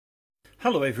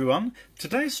Hello everyone.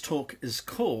 Today's talk is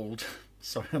called,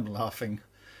 sorry I'm laughing,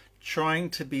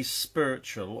 trying to be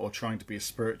spiritual or trying to be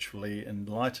spiritually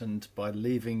enlightened by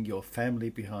leaving your family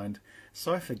behind.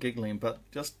 Sorry for giggling, but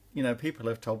just, people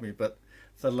have told me, but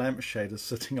the lampshade is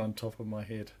sitting on top of my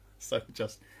head. So I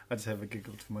just have a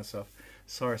giggle to myself.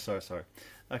 Sorry.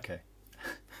 Okay.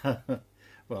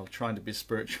 Well, trying to be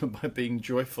spiritual by being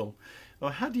joyful.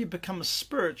 Well, how do you become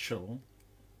spiritual?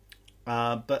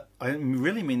 But I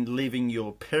really mean leaving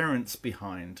your parents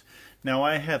behind. Now,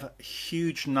 I have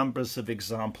huge numbers of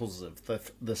examples of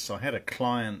this. I had a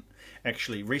client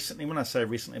actually recently, when I say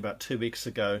recently, about 2 weeks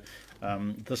ago,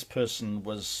 this person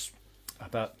was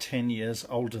about 10 years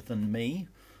older than me,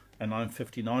 and I'm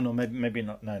 59, or maybe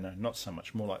not, no, not so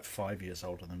much, more like 5 years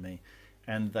older than me.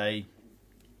 And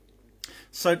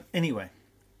so anyway,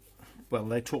 well,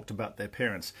 they talked about their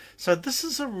parents. So this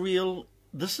is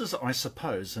I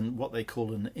suppose, what they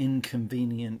call an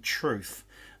inconvenient truth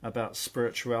about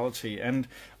spirituality. And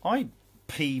I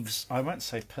won't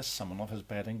say piss someone off as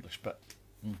bad English, but,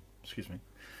 excuse me.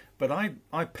 But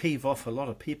I peeve off a lot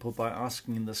of people by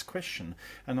asking this question.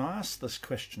 And I asked this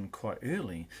question quite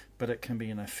early, but it can be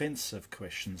an offensive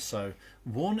question. So,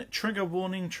 trigger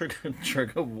warning,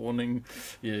 trigger warning.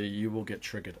 Yeah, you will get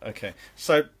triggered. Okay,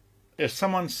 so if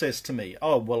someone says to me,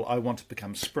 oh, well, I want to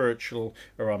become spiritual,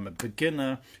 or I'm a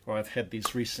beginner, or I've had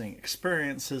these recent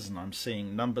experiences and I'm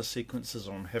seeing number sequences,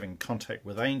 or I'm having contact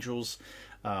with angels,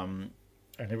 and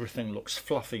everything looks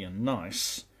fluffy and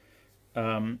nice,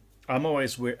 I'm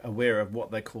always aware of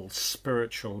what they call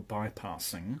spiritual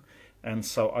bypassing. And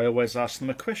so I always ask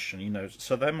them a question,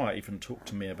 so they might even talk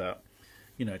to me about,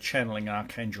 channeling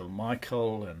Archangel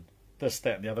Michael and this,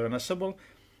 that, and the other. And I said, well,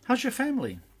 how's your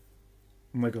family?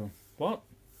 And they go, what?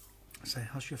 I say,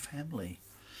 how's your family?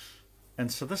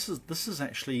 And so this is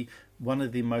actually one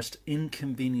of the most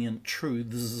inconvenient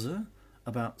truths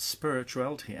about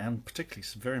spirituality, and particularly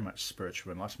very much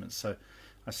spiritual enlightenment. So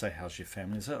I say, how's your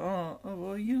family? They say, oh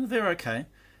well, they're okay.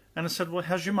 And I said, well,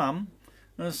 how's your mum?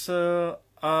 And I said,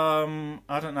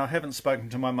 I don't know, I haven't spoken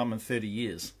to my mum in 30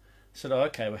 years. I said, oh,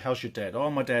 okay, well, how's your dad? Oh,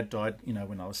 my dad died,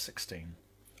 when I was 16.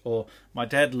 Or my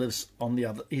dad lives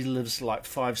he lives like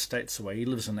 5 states away. He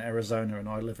lives in Arizona and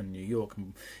I live in New York.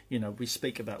 And, we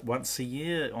speak about once a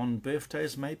year on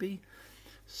birthdays maybe.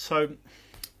 So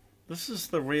this is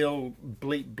the real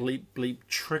bleep, bleep, bleep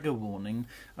trigger warning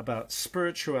about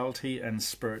spirituality and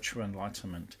spiritual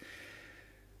enlightenment.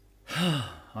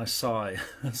 I sigh.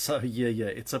 So yeah,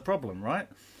 it's a problem, right?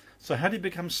 So how do you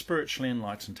become spiritually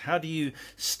enlightened? How do you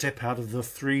step out of the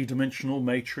three-dimensional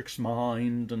matrix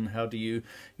mind? And how do you,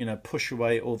 push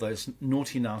away all those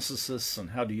naughty narcissists?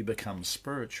 And how do you become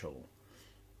spiritual?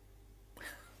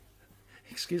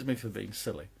 Excuse me for being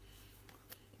silly.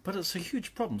 But it's a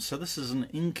huge problem. So this is an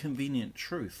inconvenient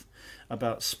truth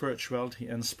about spirituality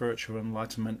and spiritual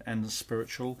enlightenment and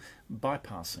spiritual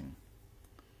bypassing.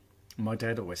 My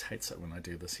dad always hates it when I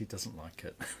do this. He doesn't like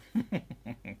it.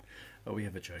 Oh, we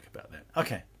have a joke about that.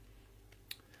 Okay.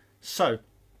 So,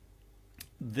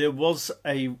 there was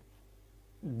a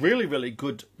really, really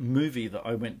good movie that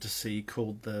I went to see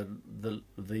called the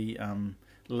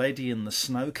Lady in the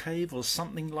Snow Cave or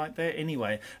something like that.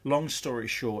 Anyway, long story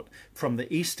short, from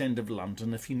the East End of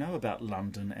London. If you know about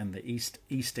London and the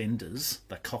East Enders,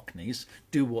 the Cockneys,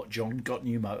 do what John got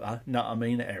new motor. No, I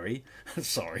mean Harry.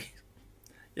 Sorry.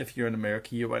 If you're in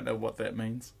America, you won't know what that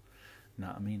means.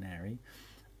 No, I mean Harry.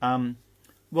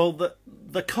 Well,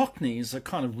 the Cockneys are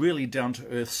kind of really down to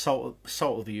earth, salt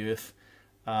of the earth,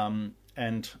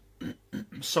 and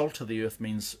salt of the earth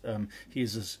means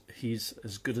he's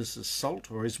as good as his salt,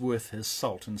 or is worth his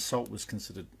salt, and salt was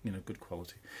considered good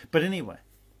quality. But anyway,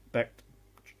 back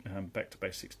to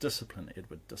basics. Discipline,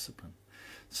 Edward, discipline.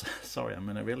 So, sorry, I'm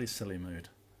in a really silly mood.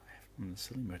 I'm in a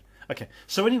silly mood. Okay,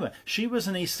 so anyway, she was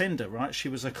an East Ender, right? She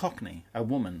was a Cockney, a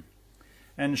woman,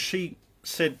 and she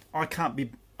said, I can't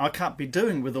be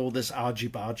doing with all this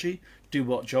argy-bargy. Do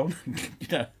what, John?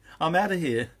 I'm out of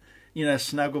here.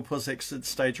 Snagglepuss exit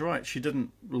stage right. She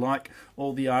didn't like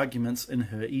all the arguments in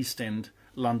her East End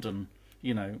London,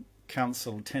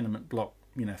 council tenement block,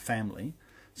 family.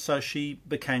 So she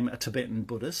became a Tibetan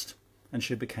Buddhist, and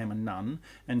she became a nun,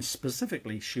 and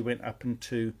specifically she went up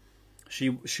into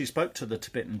She spoke to the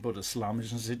Tibetan Buddhist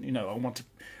lamas and said,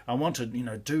 I want to,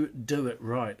 do it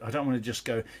right. I don't want to just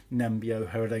go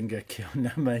Nambyo Haringa Kyo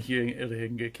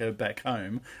Haringa Kyo back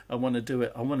home. I want to do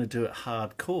it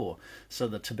hardcore. So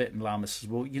the Tibetan lama says,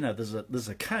 well, there's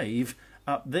a cave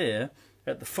up there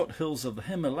at the foothills of the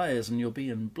Himalayas, and you'll be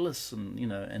in bliss and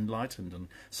enlightened. And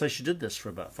so she did this for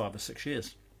about 5 or 6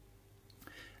 years.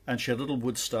 and she had a little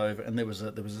wood stove, and there was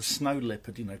a snow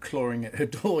leopard, clawing at her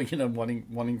door,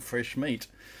 wanting fresh meat.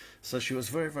 So she was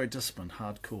very, very disciplined,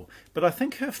 hardcore. But I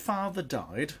think her father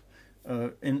died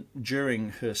during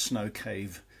her snow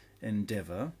cave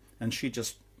endeavour, and she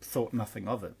just thought nothing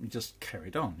of it and just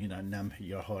carried on, nam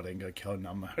yohorengo ko,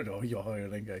 nam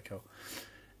yohorengo ko.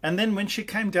 And then when she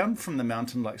came down from the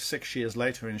mountain like 6 years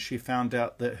later, and she found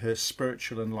out that her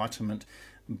spiritual enlightenment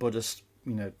Buddhist,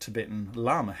 Tibetan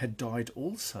Lama had died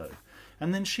also.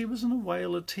 And then she was in a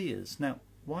whale of tears. Now,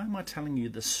 why am I telling you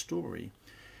this story?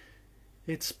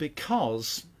 It's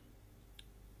because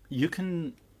you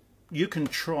can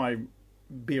try,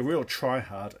 be a real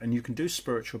try-hard, and you can do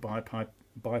spiritual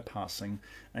bypassing,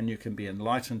 and you can be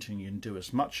enlightened, and you can do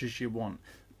as much as you want.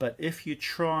 But if you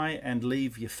try and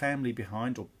leave your family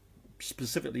behind, or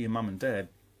specifically your mum and dad,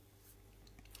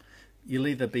 you'll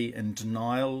either be in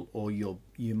denial, or you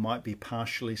might be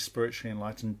partially spiritually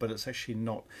enlightened, but it's actually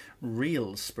not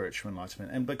real spiritual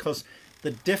enlightenment. And because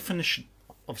the definition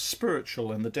of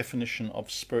spiritual and the definition of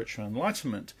spiritual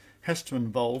enlightenment has to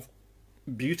involve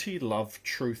beauty, love,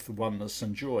 truth, oneness,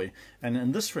 and joy. And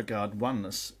in this regard,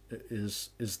 oneness is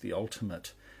the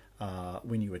ultimate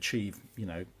when you achieve,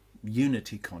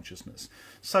 unity consciousness.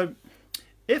 So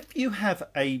if you have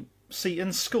see,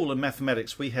 in school in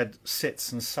mathematics we had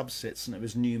sets and subsets, and it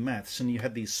was new maths, and you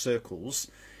had these circles,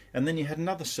 and then you had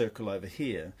another circle over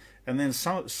here, and then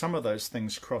some of those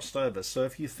things crossed over. So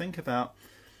if you think about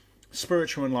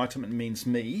spiritual enlightenment,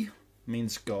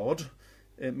 means God,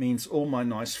 it means all my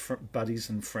nice buddies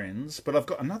and friends, but I've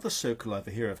got another circle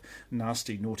over here of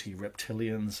nasty, naughty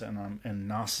reptilians and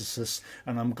narcissists,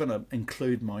 and I'm going to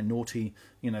include my naughty,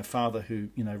 father who,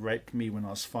 raped me when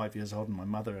I was 5 years old, and my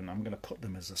mother, and I'm going to put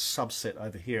them as a subset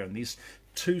over here. And these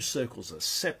two circles are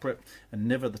separate, and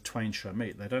never the twain shall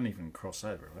meet. They don't even cross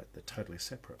over, right? They're totally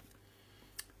separate.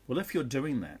 Well, if you're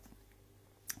doing that,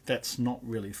 that's not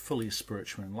really fully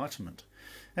spiritual enlightenment.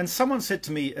 And someone said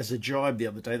to me as a jibe the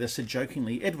other day, they said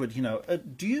jokingly, Edward,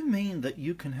 do you mean that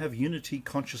you can have unity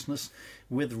consciousness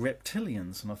with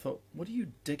reptilians? And I thought, what are you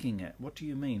digging at? What do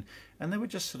you mean? And they were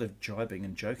just sort of jibing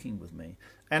and joking with me.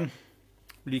 And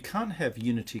well, you can't have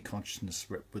unity consciousness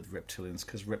with reptilians,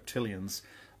 because reptilians,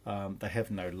 they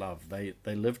have no love. They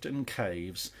lived in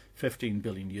caves 15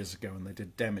 billion years ago, and they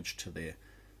did damage to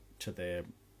the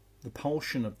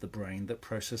portion of the brain that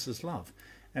processes love.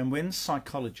 And when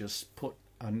psychologists put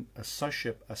a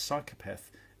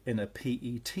psychopath in a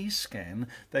PET scan,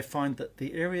 they find that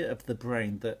the area of the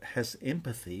brain that has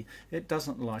empathy, it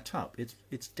doesn't light up.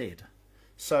 It's dead.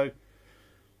 So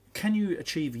can you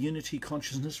achieve unity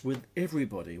consciousness with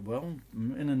everybody? Well,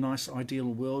 in a nice ideal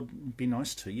world, it'd be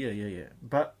nice to, yeah.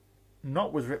 But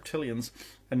not with reptilians,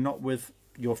 and not with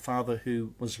your father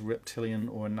who was a reptilian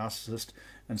or a narcissist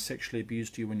and sexually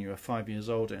abused you when you were 5 years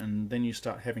old, and then you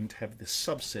start having to have this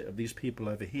subset of these people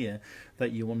over here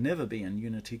that you will never be in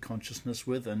unity consciousness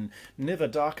with, and never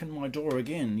darken my door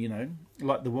again,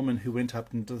 like the woman who went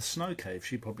up into the snow cave.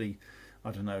 She probably,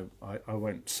 I don't know, I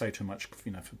won't say too much,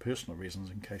 for personal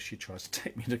reasons, in case she tries to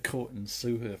take me to court and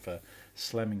sue her for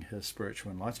slamming her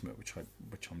spiritual enlightenment, which I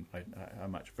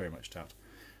very much doubt.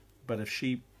 But if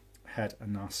she had a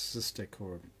narcissistic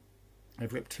or a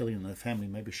reptilian in her family,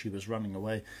 maybe she was running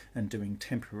away and doing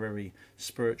temporary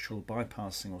spiritual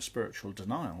bypassing or spiritual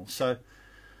denial. So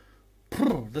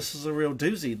this is a real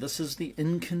doozy. This is the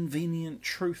inconvenient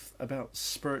truth about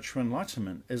spiritual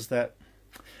enlightenment, is that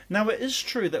now it is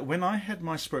true that when I had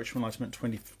my spiritual enlightenment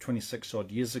 26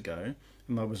 odd years ago,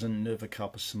 and I was in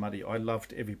Nirvikalpa Samadhi, I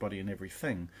loved everybody and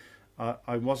everything.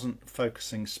 I wasn't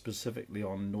focusing specifically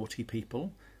on naughty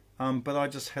people, but I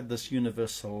just had this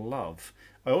universal love.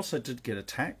 I also did get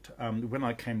attacked. When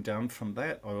I came down from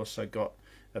that, I also got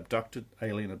abducted,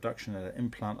 alien abduction, and an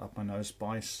implant up my nose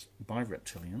by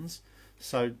reptilians.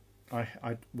 So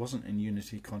I wasn't in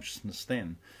unity consciousness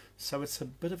then. So it's a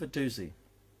bit of a doozy.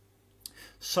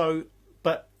 So,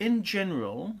 but in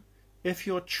general, if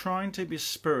you're trying to be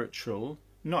spiritual,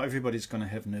 not everybody's going to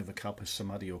have Nirvikalpa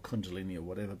Samadhi or Kundalini or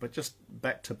whatever, but just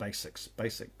back to basics,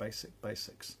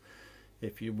 basics.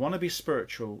 If you want to be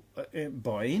spiritual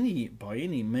by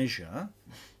any measure,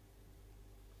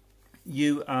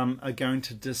 you are going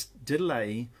to just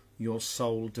delay your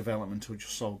soul development or your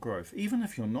soul growth. Even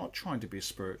if you're not trying to be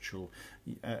spiritual,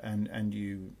 and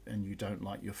you don't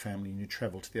like your family and you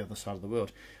travel to the other side of the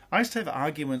world. I used to have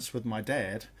arguments with my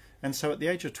dad, and so at the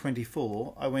age of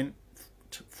 24, I went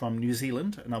from New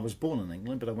Zealand, and I was born in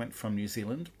England, but I went from New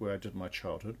Zealand, where I did my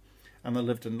childhood, and I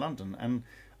lived in London. And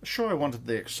sure, I wanted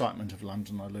the excitement of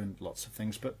London. I learned lots of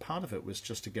things, but part of it was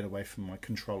just to get away from my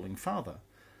controlling father.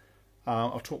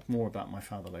 I'll talk more about my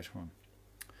father later on.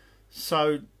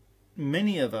 So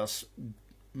many of us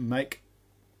make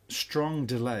strong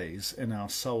delays in our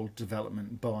soul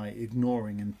development by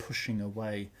ignoring and pushing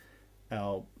away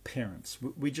our parents.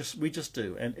 We just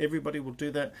do, and everybody will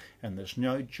do that, and there's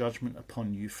no judgment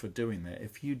upon you for doing that.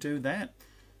 If you do that,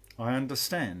 I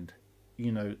understand.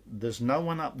 You know, there's no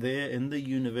one up there in the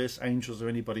universe, angels or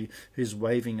anybody, who's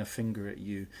waving a finger at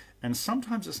you. And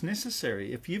sometimes it's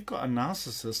necessary. If you've got a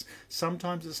narcissist,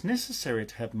 sometimes it's necessary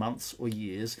to have months or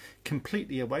years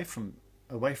completely away from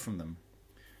them.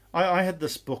 I had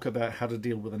this book about how to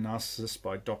deal with a narcissist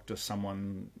by Dr.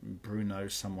 Bruno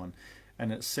someone,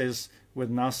 and it says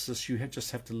with narcissists you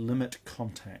just have to limit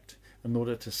contact. In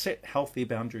order to set healthy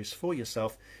boundaries for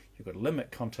yourself, you've got to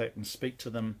limit contact and speak to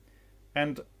them.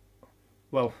 And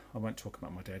well, I won't talk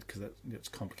about my dad because it's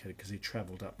complicated, because he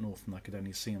travelled up north and I could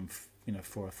only see him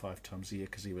 4 or 5 times a year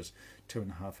because he was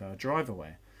 2.5 hour drive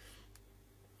away.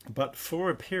 But for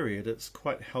a period it's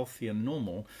quite healthy and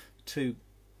normal to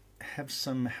have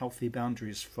some healthy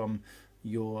boundaries from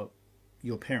your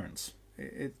parents.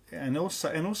 And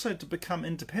also to become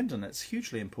independent. It's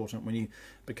hugely important when you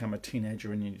become a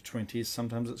teenager in your 20s.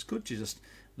 Sometimes it's good to just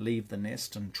leave the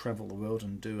nest and travel the world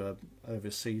and do a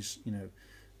overseas,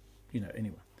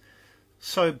 anyway.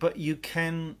 So, but you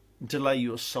can delay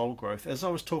your soul growth. As I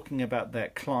was talking about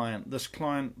that client, this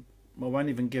client, I won't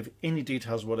even give any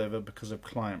details whatever because of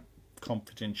client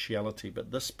confidentiality,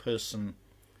 but this person,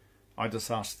 I just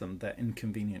asked them that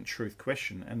inconvenient truth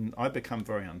question, and I become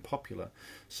very unpopular.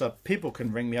 So people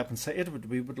can ring me up and say, Edward,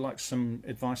 we would like some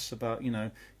advice about,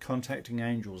 contacting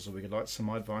angels, or we would like some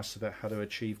advice about how to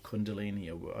achieve Kundalini,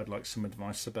 or I'd like some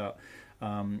advice about,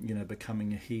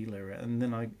 becoming a healer. And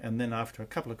then after a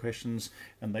couple of questions,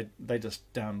 and they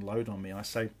just download on me, I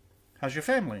say, how's your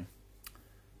family?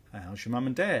 How's your mum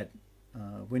and dad?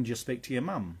 When do you speak to your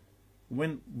mum?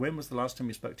 When was the last time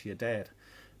you spoke to your dad?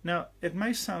 Now, it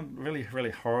may sound really, really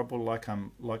horrible, like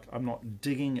I'm not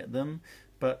digging at them,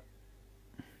 but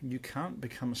you can't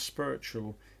become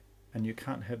spiritual, and you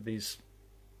can't have this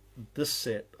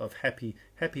set of happy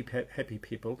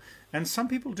people. And some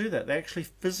people do that. They actually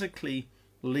physically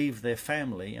leave their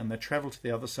family and they travel to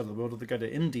the other side of the world, or they go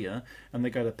to India and they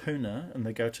go to Pune and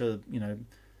they go to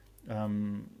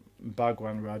Bhagwan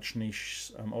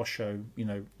Rajneesh Osho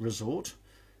resort.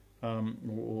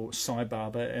 Or Sai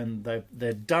Baba, and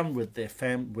they're done with their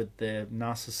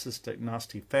narcissistic,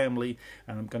 nasty family,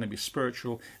 and I'm going to be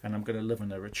spiritual, and I'm going to live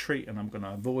in a retreat, and I'm going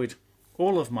to avoid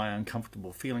all of my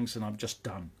uncomfortable feelings, and I'm just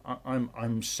done.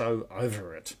 I'm so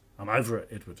over it. I'm over it,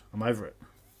 Edward. I'm over it.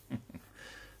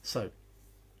 So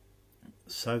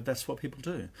that's what people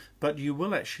do. But you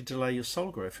will actually delay your soul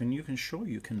growth, and you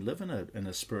can live in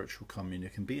a spiritual commune. You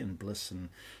can be in bliss and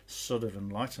sort of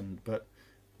enlightened, but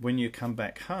when you come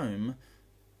back home,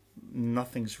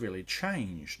 nothing's really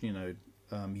changed.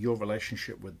 Your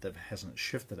relationship with them hasn't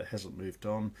shifted, it hasn't moved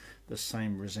on. The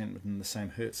same resentment and the same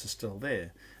hurts are still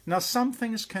there. Now, some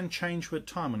things can change with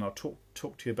time, and I'll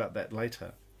talk to you about that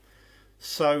later.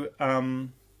 So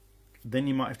then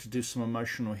you might have to do some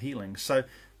emotional healing. So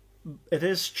it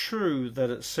is true that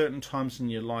at certain times in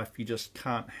your life you just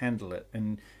can't handle it,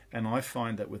 and I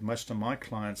find that with most of my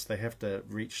clients, they have to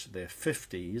reach their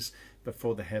 50s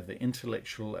before they have the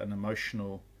intellectual and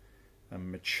emotional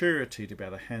maturity to be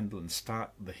able to handle and start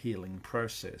the healing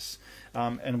process.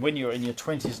 And when you're in your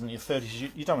 20s and your 30s,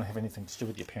 you don't have anything to do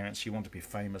with your parents. You want to be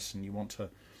famous, and you want to,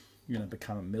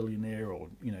 become a millionaire, or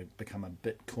become a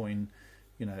Bitcoin,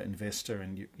 investor,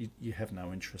 and you have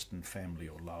no interest in family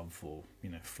or love or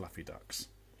fluffy ducks.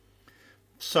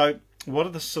 So what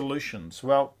are the solutions?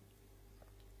 Well,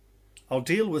 I'll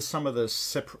deal with some of the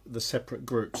separate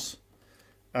groups.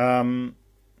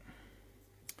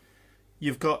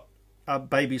 You've got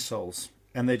baby souls,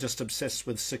 and they're just obsessed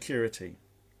with security.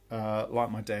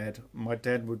 Like my dad. My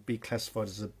dad would be classified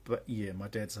as my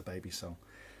dad's a baby soul.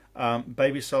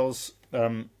 Baby souls,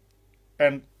 and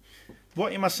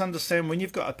what you must understand, when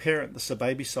you've got a parent that's a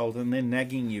baby soul, and they're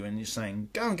nagging you, and you're saying,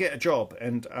 go and get a job,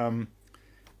 and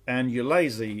you're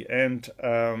lazy, and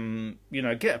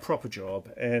get a proper job,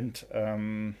 and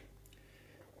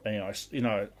I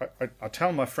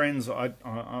tell my friends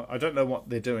I don't know what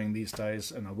they're doing these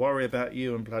days, and I worry about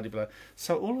you, and blah blah blah.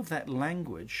 So all of that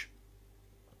language.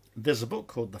 There's a book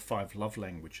called The 5 Love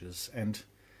Languages, and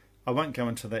I won't go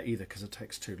into that either because it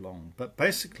takes too long. But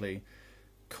basically,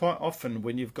 quite often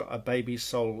when you've got a baby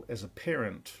soul as a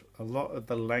parent, a lot of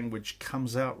the language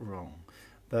comes out wrong.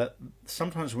 That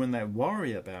sometimes when they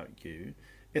worry about you,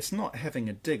 it's not having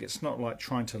a dig. It's not like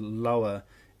trying to lower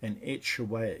and etch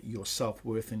away at your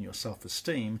self-worth and your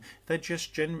self-esteem. They're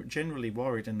just generally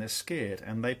worried and they're scared,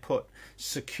 and they put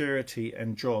security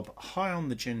and job high on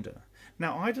the agenda.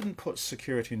 Now, I didn't put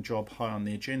security and job high on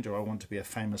the agenda. I wanted to be a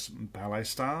famous ballet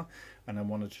star, and I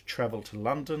wanted to travel to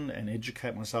London and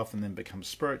educate myself and then become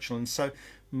spiritual. And so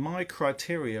my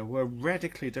criteria were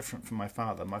radically different from my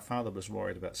father. My father was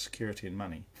worried about security and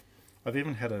money. I've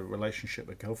even had a relationship,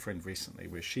 a girlfriend recently,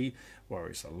 where she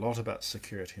worries a lot about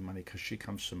security and money because she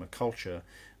comes from a culture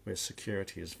where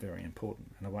security is very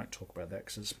important. And I won't talk about that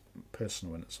because it's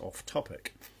personal and it's off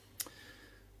topic.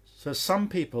 So some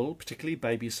people, particularly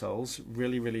baby souls,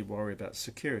 really worry about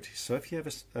security. So if you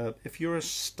have if you're a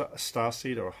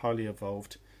starseed or a highly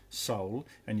evolved soul,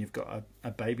 and you've got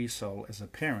a baby soul as a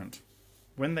parent,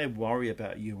 when they worry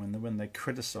about you and when they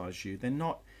criticize you, they're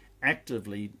not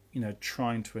actively,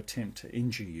 trying to attempt to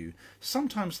injure you.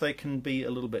 Sometimes they can be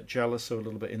a little bit jealous or a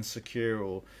little bit insecure,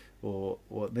 or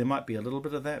there might be a little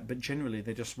bit of that, but generally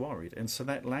they're just worried, and so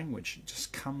that language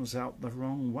just comes out the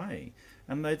wrong way.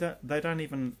 And they don't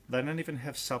even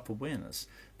have self-awareness.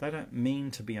 They don't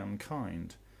mean to be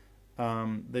unkind.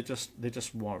 They're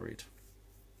just worried.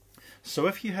 So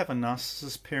if you have a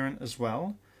narcissist parent as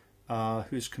well,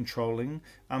 who's controlling,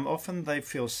 often they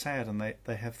feel sad and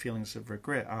they have feelings of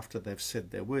regret after they've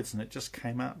said their words, and it just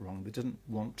came out wrong. They didn't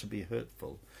want to be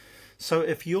hurtful. So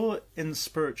if you're in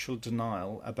spiritual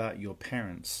denial about your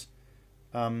parents,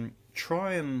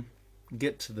 try and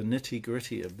get to the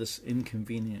nitty-gritty of this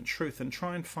inconvenient truth and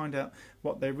try and find out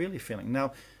what they're really feeling.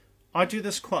 Now, I do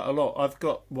this quite a lot. I've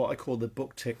got what I call the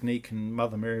book technique, and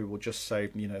Mother Mary will just say,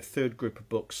 third group of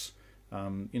books,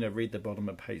 read the bottom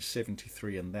of page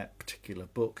 73 in that particular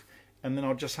book, and then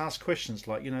I'll just ask questions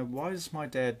like, why is my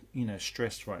dad,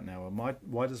 stressed right now, or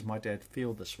why does my dad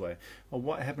feel this way, or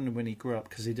what happened when he grew up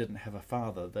because he didn't have a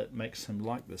father that makes him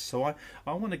like this. So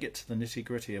I want to get to the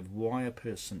nitty-gritty of why a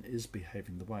person is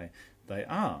behaving the way they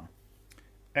are.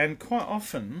 And quite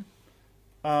often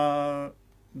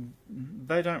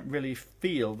they don't really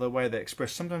feel the way they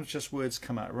express. Sometimes just words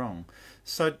come out wrong.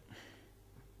 So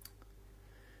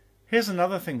here's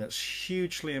another thing that's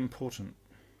hugely important.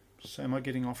 So am I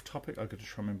getting off topic? I've got to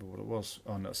try and remember what it was.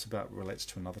 Oh no, relates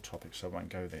to another topic, so I won't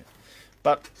go there.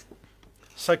 But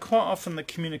so quite often the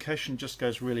communication just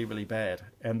goes really bad,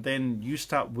 and then you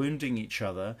start wounding each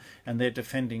other, and they're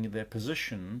defending their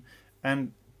position.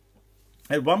 And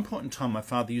at one point in time, my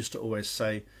father used to always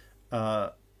say,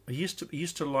 he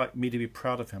used to like me to be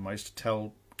proud of him. I used to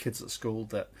tell kids at school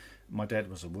that my dad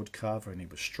was a wood carver and he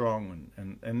was strong,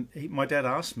 and my dad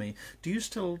asked me, do you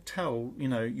still tell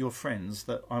your friends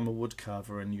that I'm a wood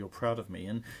carver and you're proud of me?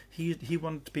 And he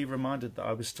wanted to be reminded that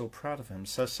I was still proud of him.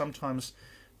 So sometimes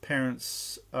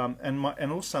parents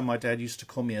and also my dad used to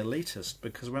call me elitist,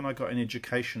 because when I got an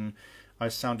education I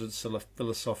sounded sort of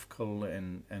philosophical,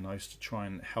 and I used to try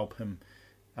and help him,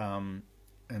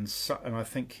 and I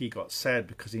think he got sad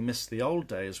because he missed the old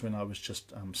days when I was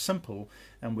just simple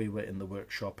and we were in the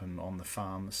workshop and on the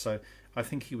farm. So I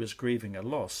think he was grieving a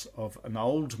loss of an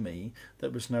old me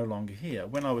that was no longer here.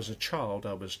 When I was a child,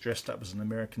 I was dressed up as an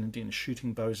American Indian,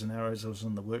 shooting bows and arrows. I was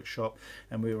in the workshop,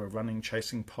 and we were running,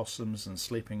 chasing possums, and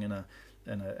sleeping in a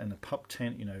pup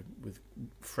tent, with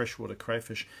freshwater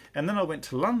crayfish. And then I went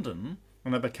to London,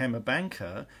 and I became a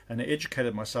banker, and I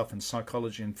educated myself in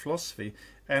psychology and philosophy,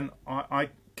 and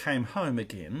I came home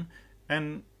again,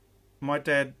 and my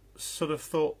dad sort of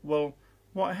thought, well,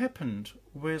 what happened?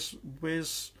 Where's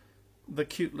the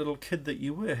cute little kid that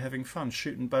you were, having fun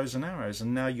shooting bows and arrows,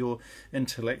 and now you're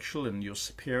intellectual and you're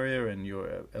superior and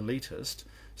you're elitist?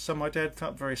 So my dad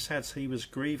felt very sad. So he was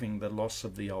grieving the loss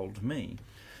of the old me.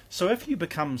 So if you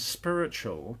become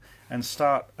spiritual and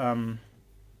start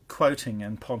quoting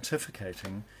and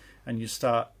pontificating, and you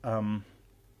start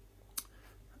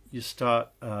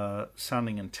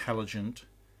sounding intelligent,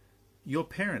 your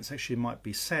parents actually might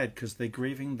be sad because they're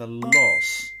grieving the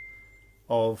loss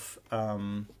of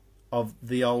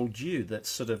the old you that's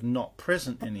sort of not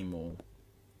present anymore.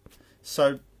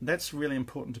 So that's really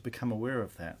important to become aware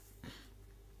of that.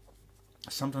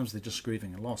 Sometimes they're just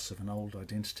grieving a loss of an old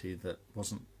identity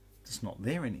that's not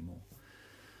there anymore.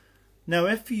 Now,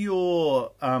 if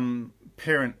your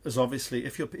parent is obviously,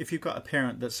 if you've got a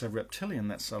parent that's a reptilian,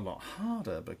 that's a lot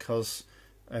harder because,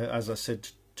 as I said,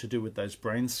 to do with those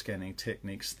brain scanning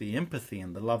techniques, the empathy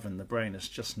and the love in the brain is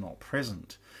just not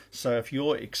present. So if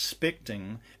you're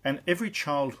expecting, and every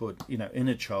childhood,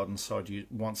 inner child inside you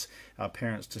wants our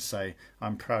parents to say,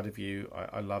 I'm proud of you,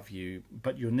 I love you,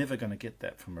 but you're never going to get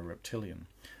that from a reptilian.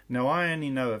 Now, I only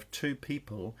know of 2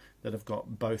 people that have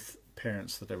got both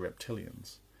parents that are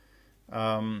reptilians.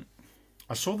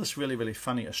 I saw this really, really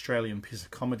funny Australian piece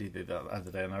of comedy the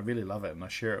other day, and I really love it, and I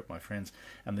share it with my friends.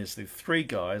 And there's the three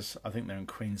guys, I think they're in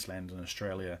Queensland in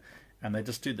Australia, and they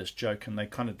just do this joke, and they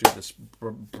kind of do this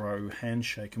bro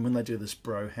handshake. And when they do this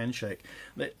bro handshake,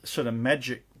 that sort of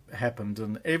magic happened,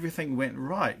 and everything went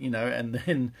right, you know.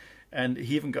 And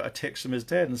he even got a text from his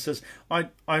dad and says,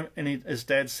 his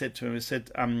dad said to him, he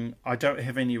said, I don't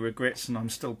have any regrets and I'm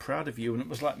still proud of you. And it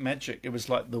was like magic. It was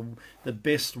like the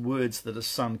best words that a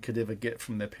son could ever get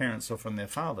from their parents or from their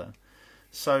father.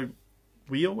 So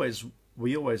we always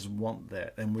want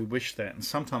that, and we wish that, and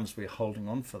sometimes we're holding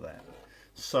on for that.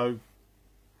 So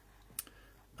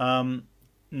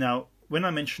now, when I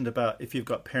mentioned about if you've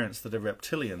got parents that are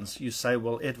reptilians, you say,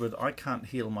 well, Edward, I can't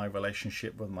heal my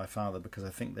relationship with my father because I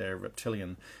think they're a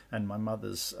reptilian, and my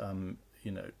mother's,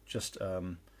 just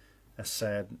a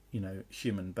sad,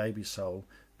 human baby soul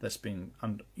that's been,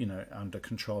 under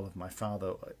control of my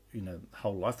father,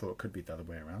 whole life, or it could be the other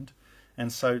way around.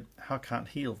 And so I can't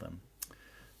heal them.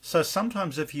 So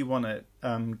sometimes if you want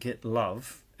to get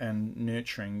love and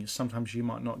nurturing, sometimes you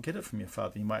might not get it from your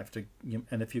father. You might have to,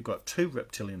 and if you've got two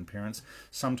reptilian parents,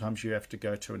 sometimes you have to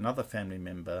go to another family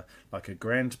member, like a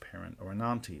grandparent or an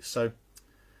auntie. So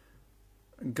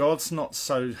God's not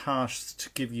so harsh to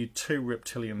give you two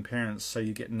reptilian parents so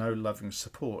you get no loving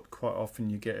support. Quite often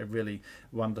you get a really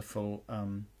wonderful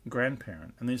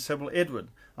grandparent. And then you say, well, Edward,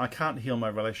 I can't heal my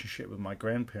relationship with my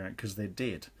grandparent because they're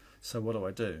dead. So what do I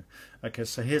do? Okay,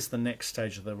 so here's the next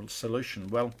stage of the solution.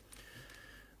 Well,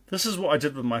 this is what I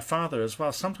did with my father as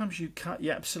well. Sometimes you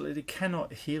absolutely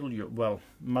cannot heal your... Well,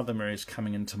 Mother Mary's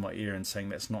coming into my ear and saying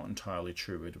that's not entirely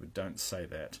true, Edward. Don't say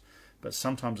that. But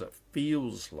sometimes it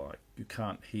feels like you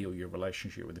can't heal your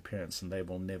relationship with the parents and they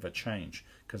will never change,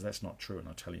 because that's not true, and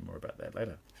I'll tell you more about that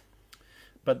later.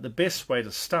 But the best way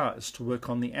to start is to work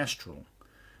on the astral.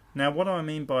 Now, what do I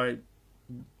mean by,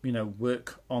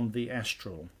 work on the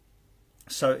astral?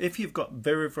 So if you've got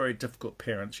very, very difficult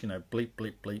parents, bleep,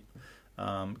 bleep, bleep,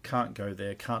 can't go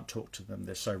there, can't talk to them,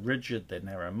 they're so rigid, they're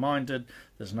narrow-minded,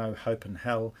 there's no hope in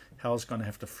hell, hell's going to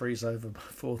have to freeze over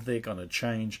before they're going to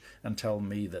change and tell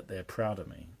me that they're proud of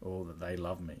me or that they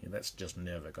love me. That's just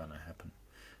never going to happen.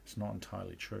 It's not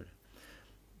entirely true.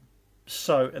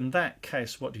 So in that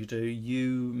case, what do?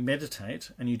 You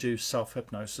meditate and you do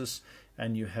self-hypnosis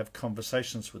and you have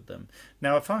conversations with them.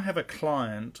 Now, if I have a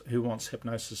client who wants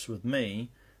hypnosis with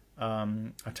me,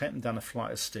 I take them down a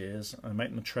flight of stairs, I make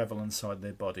them travel inside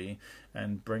their body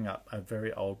and bring up a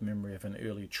very old memory of an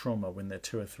early trauma when they're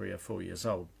 2 or 3 or 4 years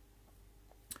old.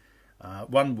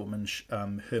 One woman,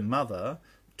 her mother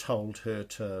told her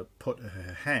to put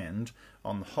her hand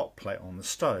on the hot plate on the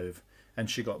stove, and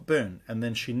she got burned, and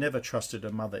then she never trusted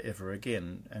her mother ever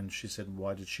again. And she said,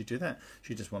 why did she do that?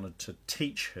 She just wanted to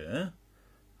teach her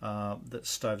that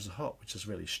stoves are hot, which is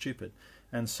really stupid.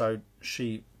 And so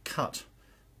she cut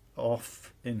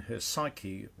off in her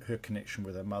psyche her connection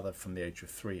with her mother from the age of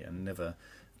 3 and never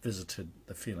visited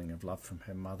the feeling of love from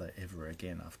her mother ever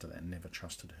again after that, and never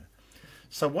trusted her.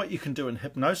 So what you can do in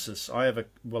hypnosis, I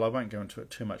won't go into it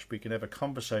too much, but you can have a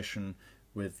conversation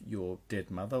with your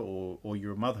dead mother or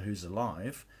your mother who's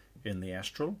alive in the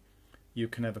astral. You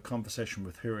can have a conversation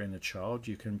with her inner child.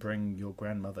 You can bring your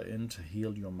grandmother in to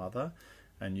heal your mother,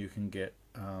 and you can get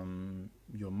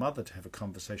your mother to have a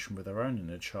conversation with her own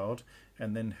inner child,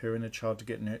 and then her inner child to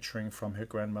get nurturing from her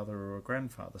grandmother or her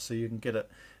grandfather. So you can get it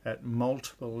at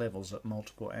multiple levels, at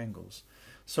multiple angles.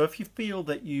 So if you feel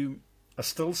that you are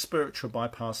still spiritual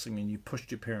bypassing and you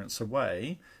pushed your parents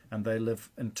away, and they live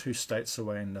in 2 states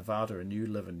away in Nevada and you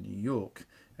live in New York,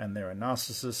 and they're a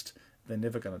narcissist, they're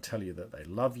never going to tell you that they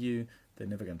love you, they're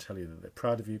never going to tell you that they're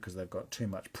proud of you because they've got too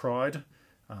much pride.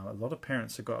 A lot of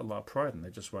parents have got a lot of pride, and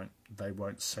they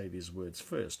won't say these words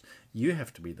first. You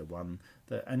have to be the one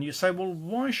that, and you say, well,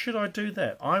 why should I do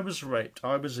that? I was raped,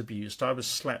 I was abused, I was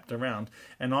slapped around,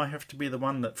 and I have to be the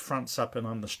one that fronts up, and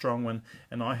I'm the strong one,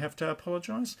 and I have to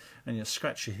apologise? And you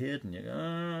scratch your head and you go,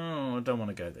 oh, I don't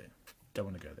want to go there. Don't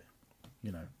want to go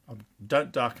there.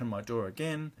 Don't darken my door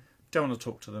again. Don't want to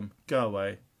talk to them. Go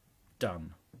away.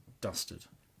 Done. Dusted.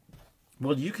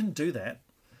 Well, you can do that.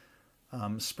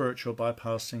 Spiritual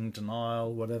bypassing,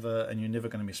 denial, whatever, and you're never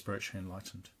going to be spiritually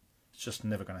enlightened. It's just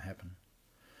never going to happen.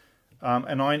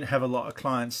 And I have a lot of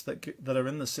clients that are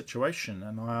in this situation,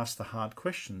 and I ask the hard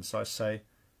questions. I say,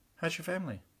 how's your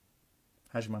family?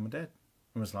 How's your mum and dad?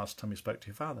 When was the last time you spoke to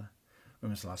your father? When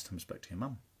was the last time you spoke to your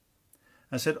mum?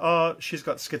 I said, oh, she's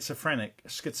got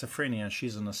schizophrenia.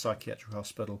 She's in a psychiatric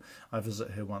hospital. I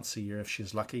visit her once a year if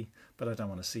she's lucky, but I don't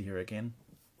want to see her again.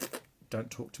 Don't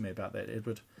talk to me about that,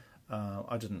 Edward.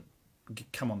 I didn't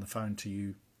come on the phone to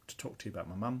you to talk to you about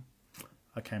my mum.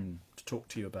 I came to talk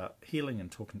to you about healing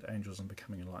and talking to angels and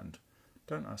becoming enlightened.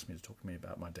 Don't ask me to talk to me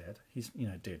about my dad. He's,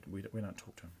 dead. We don't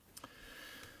talk to him.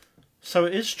 So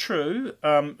it is true.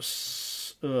 I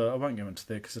won't go into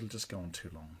there because it'll just go on too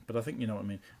long. But I think you know what I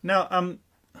mean. Now,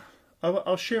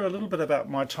 I'll share a little bit about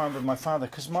my time with my father,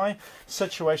 because my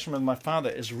situation with my father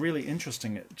is really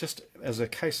interesting. It, just as a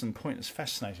case in point, is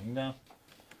fascinating. Now,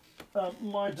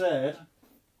 my dad,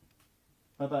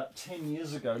 about 10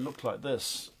 years ago, looked like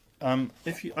this. I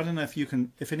don't know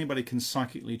if anybody can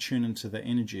psychically tune into the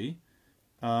energy.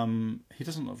 He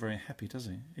doesn't look very happy, does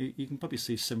he? You can probably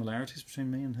see similarities between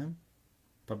me and him.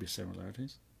 Probably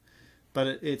similarities.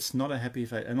 But it's not a happy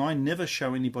face. And I never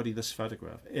show anybody this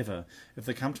photograph, ever. If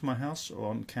they come to my house or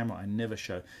on camera, I never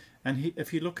show. And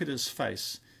if you look at his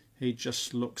face, he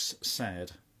just looks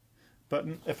sad. But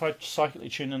if I psychically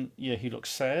tune in, yeah, he looks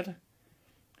sad.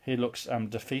 He looks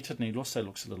defeated, and he also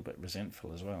looks a little bit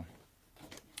resentful as well.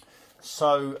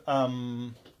 So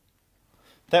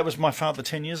that was my father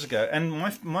 10 years ago. And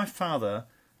my father,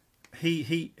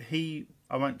 he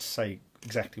I won't say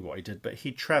exactly what he did, but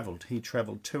he travelled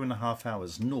 2.5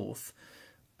 hours north.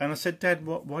 And I said, Dad,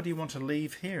 why do you want to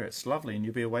leave here? It's lovely and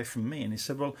you'll be away from me. And he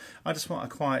said, well, I just want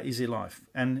a quiet, easy life.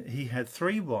 And he had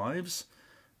 3 wives.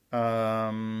 They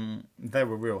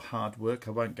were real hard work.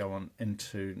 I won't go on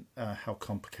into how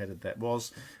complicated that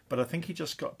was, but I think he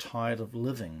just got tired of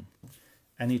living.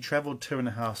 And he travelled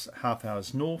 2.5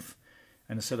 hours north.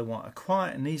 And I said, I want a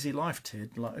quiet and easy life,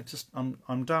 Ted. Like,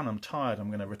 I'm done. I'm tired. I'm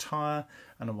going to retire,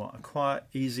 and I want a quiet,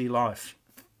 easy life.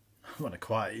 I want a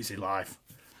quiet, easy life.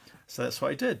 So that's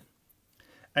what he did.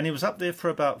 And he was up there for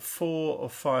about 4 or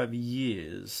 5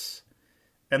 years.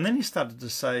 And then he started to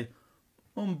say,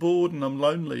 I'm bored and I'm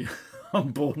lonely.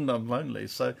 I'm bored and I'm lonely.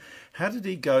 So how did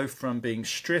he go from being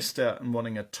stressed out and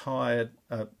wanting a tired,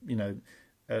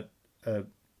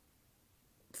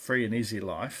 free and easy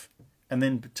life, and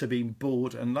then to being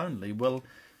bored and lonely? Well,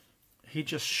 he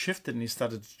just shifted and he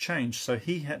started to change. So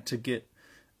he had to get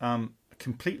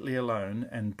completely alone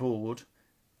and bored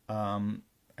and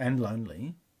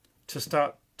lonely to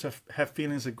start to have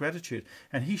feelings of gratitude.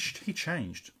 And he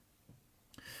changed.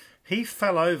 He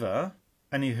fell over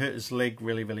and he hurt his leg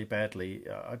really, really badly.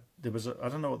 I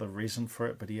don't know what the reason for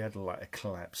it, but he had like a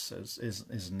collapse,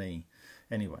 his knee.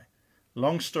 Anyway,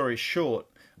 long story short,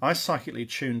 I psychically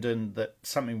tuned in that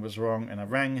something was wrong, and I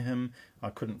rang him. I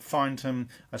couldn't find him.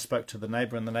 I spoke to the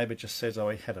neighbour, and the neighbour just says, oh,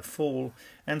 he had a fall.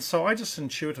 And so I just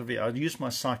intuitively, I used my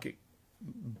psychic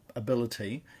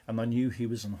ability, and I knew he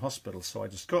was in hospital. So I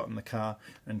just got in the car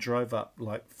and drove up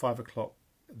like 5 o'clock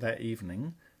that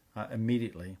evening,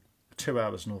 immediately, 2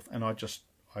 hours north. And I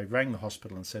rang the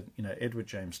hospital and said, Edward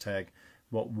James Tagg,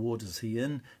 what ward is he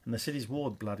in? And they said, he's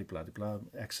ward, bloody,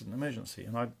 accident emergency.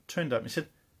 And I turned up and he said,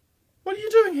 what are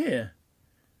you doing here?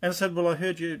 And I said, well, I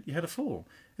heard you had a fall.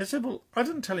 He said, well, I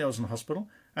didn't tell you I was in hospital.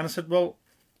 And I said, well,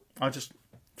 I just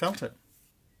felt it.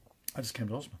 I just came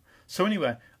to hospital. So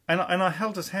anyway, and I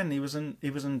held his hand. He was in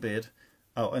bed,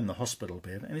 in the hospital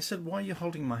bed. And he said, why are you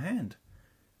holding my hand?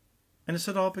 And I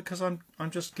said, oh, because I'm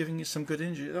just giving you some good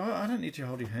energy. Oh, I don't need to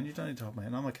hold your hand. You don't need to hold my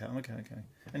hand. I'm okay.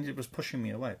 And he was pushing me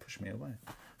away.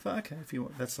 I thought, okay, if you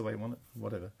want, that's the way you want it,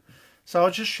 whatever. So I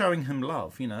was just showing him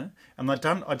love, and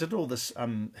I did all this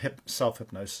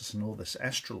self-hypnosis and all this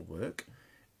astral work,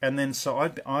 and then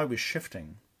so I was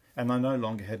shifting, and I no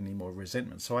longer had any more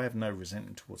resentment. So I have no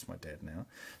resentment towards my dad now.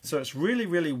 So it's really,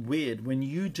 really weird when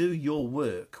you do your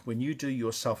work, when you do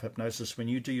your self-hypnosis, when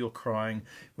you do your crying,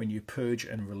 when you purge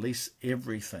and release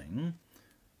everything,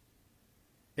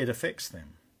 it affects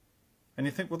them. And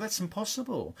you think, well, that's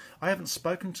impossible. I haven't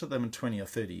spoken to them in 20 or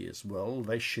 30 years. Well,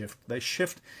 they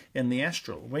shift in the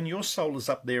astral. When your soul is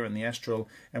up there in the astral,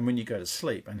 and when you go to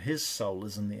sleep, and his soul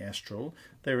is in the astral,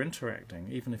 they're interacting,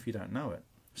 even if you don't know it.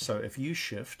 So if you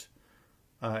shift,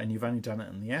 and you've only done it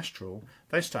in the astral,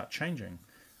 they start changing.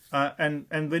 And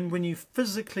then when you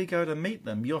physically go to meet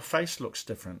them, your face looks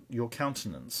different, your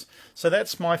countenance. So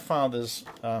that's my father's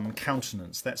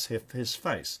countenance, that's his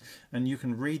face. And you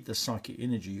can read the psychic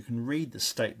energy, you can read the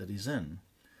state that he's in.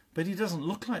 But he doesn't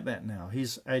look like that now.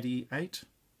 He's 88?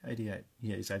 88.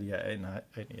 Yeah, he's 88 and a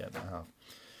half.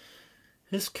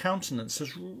 His countenance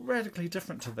is radically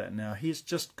different to that now. He's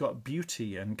just got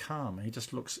beauty and calm. He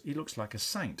looks like a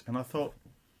saint. And I thought,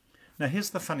 now here's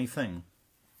the funny thing.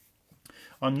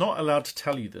 I'm not allowed to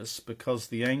tell you this because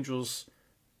the angels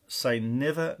say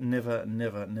never, never,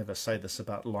 never, never say this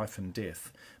about life and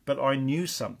death. But I knew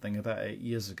something about 8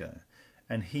 years ago,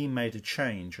 and he made a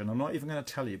change. And I'm not even going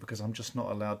to tell you because I'm just not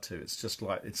allowed to. It's just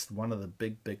like, it's one of the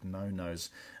big, big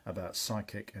no-nos about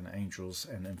psychic and angels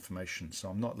and information. So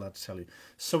I'm not allowed to tell you.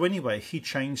 So anyway, he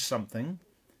changed something.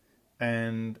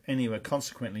 And anyway,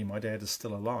 consequently, my dad is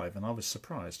still alive, and I was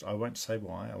surprised. I won't say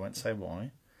why. I won't say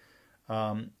why.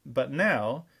 But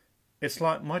now it's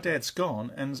like my dad's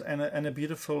gone, and a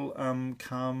beautiful,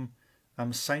 calm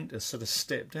saint has sort of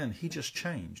stepped in. He just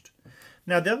changed.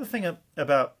 Now, the other thing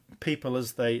about people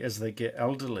as they get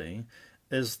elderly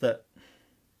is that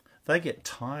they get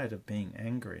tired of being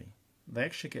angry. They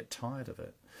actually get tired of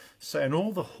it. So, and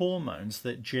all the hormones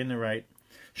that generate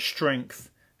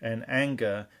strength and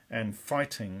anger and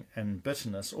fighting and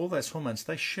bitterness, all those hormones,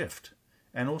 they shift.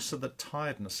 And also the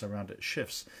tiredness around it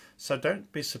shifts. So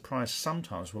don't be surprised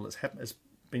sometimes. Well,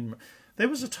 there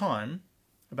was a time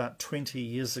about 20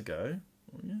 years ago,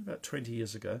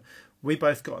 we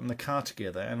both got in the car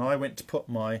together, and I went to put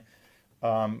my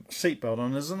seatbelt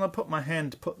on. As I put my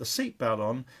hand to put the seatbelt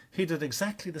on, he did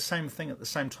exactly the same thing at the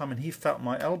same time, and he felt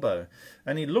my elbow.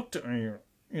 And he looked at me,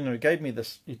 gave me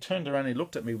this, he turned around, he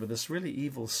looked at me with this really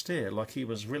evil stare, like he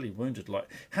was really wounded, like,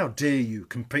 how dare you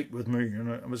compete with me?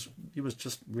 He was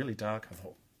just really dark, I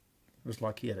thought. It was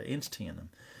like he had an entity in him.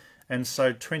 And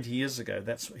so 20 years ago,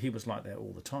 he was like that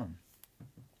all the time.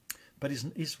 But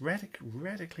he's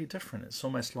radically different. It's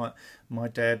almost like my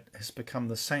dad has become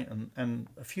the saint. And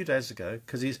a few days ago,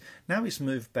 because he's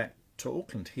moved back to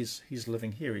Auckland. He's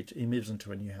living here. He moves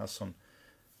into a new house on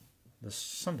this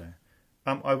Sunday.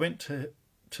 I went to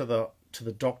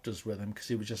the doctors with him because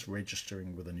he was just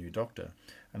registering with a new doctor,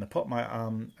 and I put my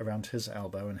arm around his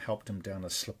elbow and helped him down a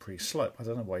slippery slope. I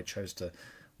don't know why he chose to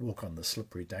walk on the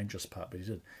slippery, dangerous part, but he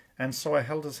did. And so I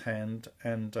held his hand,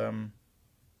 and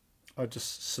I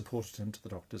just supported him to the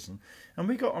doctors, and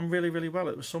we got on really, really well.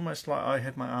 It was almost like I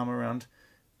had my arm around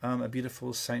a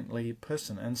beautiful, saintly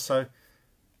person. And so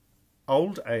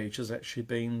old age has actually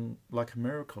been like a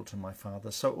miracle to my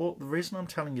father. So the reason I'm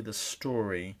telling you this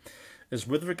story is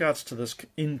with regards to this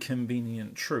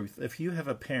inconvenient truth. If you have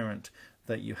a parent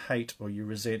that you hate or you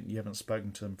resent, you haven't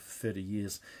spoken to them for 30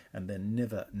 years, and then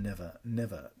never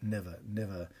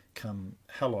come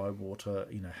hell or high water,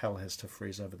 hell has to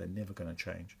freeze over, they're never going to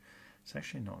change. It's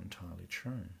actually not entirely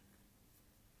true.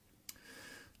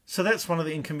 So that's one of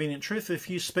the inconvenient truths. If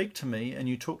you speak to me and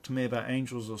you talk to me about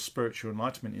angels or spiritual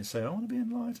enlightenment, you say, I want to be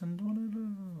enlightened.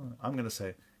 I'm going to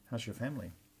say, how's your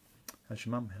family? How's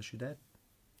your mum? How's your dad?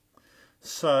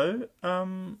 So,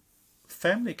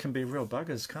 family can be real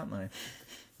buggers, can't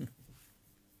they?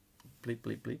 Bleep,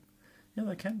 bleep, bleep. Yeah,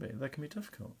 they can be. They can be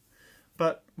difficult.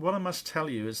 But what I must tell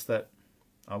you is that,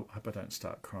 I hope I don't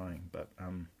start crying, but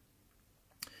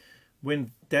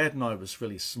when Dad and I was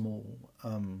really small,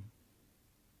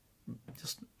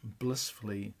 just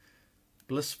blissfully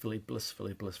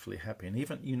happy. And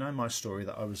even, my story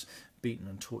that I was beaten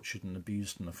and tortured and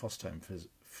abused in a foster home for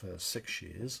 6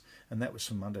 years, and that was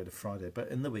from Monday to Friday. But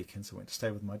in the weekends I went to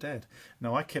stay with my dad.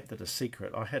 Now, I kept it a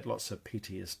secret. I had lots of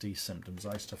PTSD symptoms.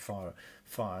 I used to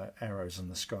fire arrows in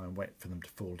the sky and wait for them to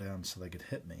fall down so they could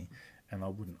hit me, and I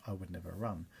would never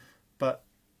run. But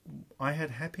I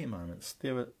had happy moments.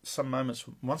 There were some moments,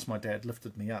 once my dad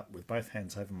lifted me up with both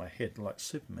hands over my head like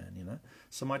Superman,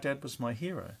 So my dad was my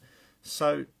hero.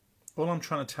 So all I'm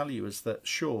trying to tell you is that,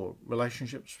 sure,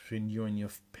 relationships between you and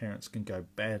your parents can go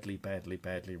badly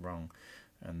wrong,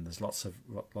 and there's lots of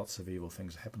evil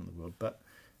things that happen in the world. But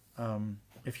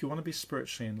if you want to be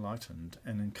spiritually enlightened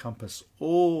and encompass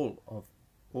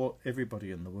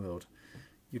everybody in the world,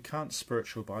 you can't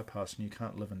spiritual bypass, and you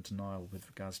can't live in denial with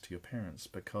regards to your parents,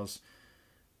 because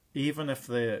even if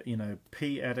they're,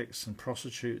 pee addicts and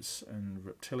prostitutes and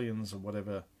reptilians or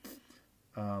whatever,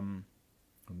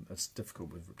 it's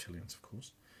difficult with reptilians, of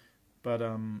course, but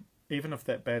even if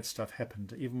that bad stuff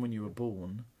happened, even when you were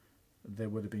born, there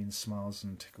would have been smiles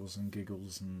and tickles and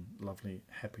giggles and lovely,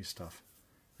 happy stuff,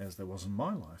 as there was in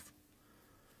my life.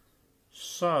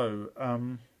 So,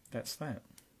 that's that.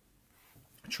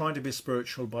 Trying to be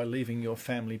spiritual by leaving your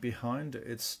family behind,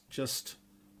 it's just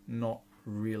not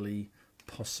really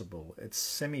possible. It's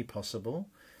semi-possible,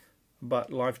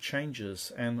 but life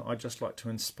changes, and I just like to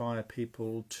inspire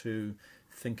people to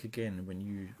think again when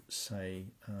you say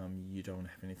you don't want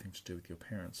to have anything to do with your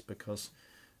parents, because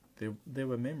there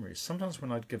were memories. Sometimes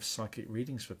when I'd give psychic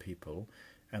readings for people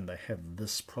and they have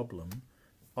this problem,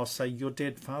 I'll say, your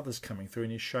dead father's coming through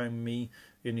and he's showing me,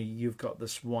 you've got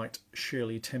this white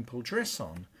Shirley Temple dress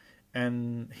on,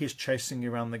 and he's chasing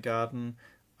you around the garden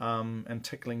and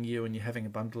tickling you, and you're having a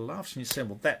bundle of laughs, and you say,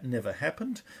 well, that never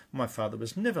happened. My father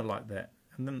was never like that.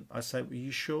 And then I say, were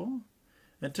you sure?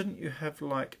 And didn't you have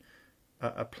like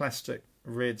a plastic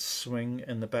red swing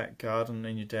in the back garden,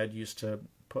 and your dad used to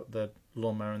put the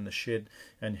lawnmower in the shed,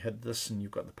 and you had this, and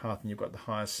you've got the path, and you've got the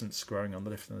hyacinths growing on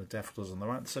the left and the daffodils on the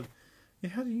right? So, Yeah,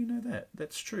 how do you know that?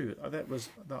 That's true.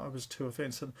 I was too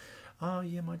offended. Oh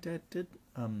yeah, my dad did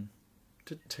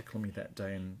tickle me that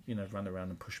day and, you know, run around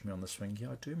and push me on the swing.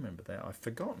 Yeah, I do remember that. I've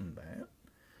forgotten that.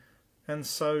 And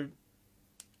so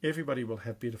everybody will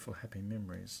have beautiful, happy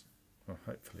memories. Well,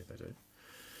 hopefully they do.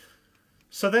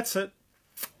 So that's it.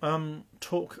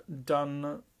 Talk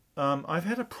done. I've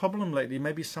had a problem lately.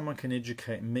 Maybe someone can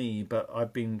educate me, but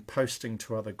I've been posting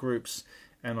to other groups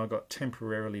and I got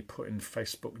temporarily put in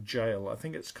Facebook jail. I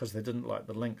think it's because they didn't like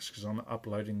the links because I'm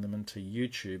uploading them into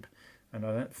YouTube, and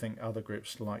I don't think other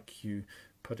groups like you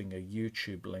putting a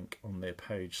YouTube link on their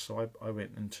page. So I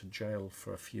went into jail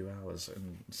for a few hours,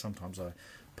 and sometimes I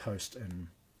post in,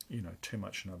 you know, too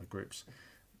much in other groups,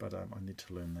 but I need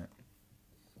to learn that.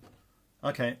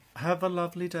 Okay, have a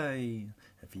lovely day.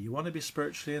 If you want to be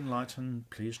spiritually enlightened,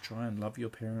 please try and love your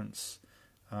parents.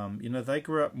 You know, they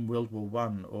grew up in World War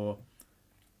One, or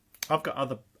I've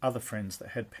got other friends that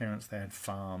had parents, they had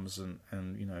farms,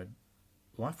 and you know,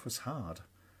 life was hard.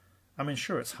 I mean,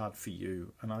 sure, it's hard for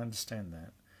you, and I understand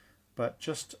that, but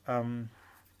just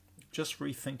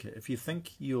rethink it. If you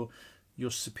think you're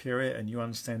superior and you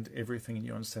understand everything and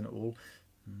you understand it all,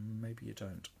 maybe you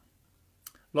don't.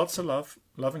 Lots of love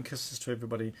and kisses to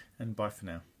everybody, and bye for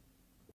now.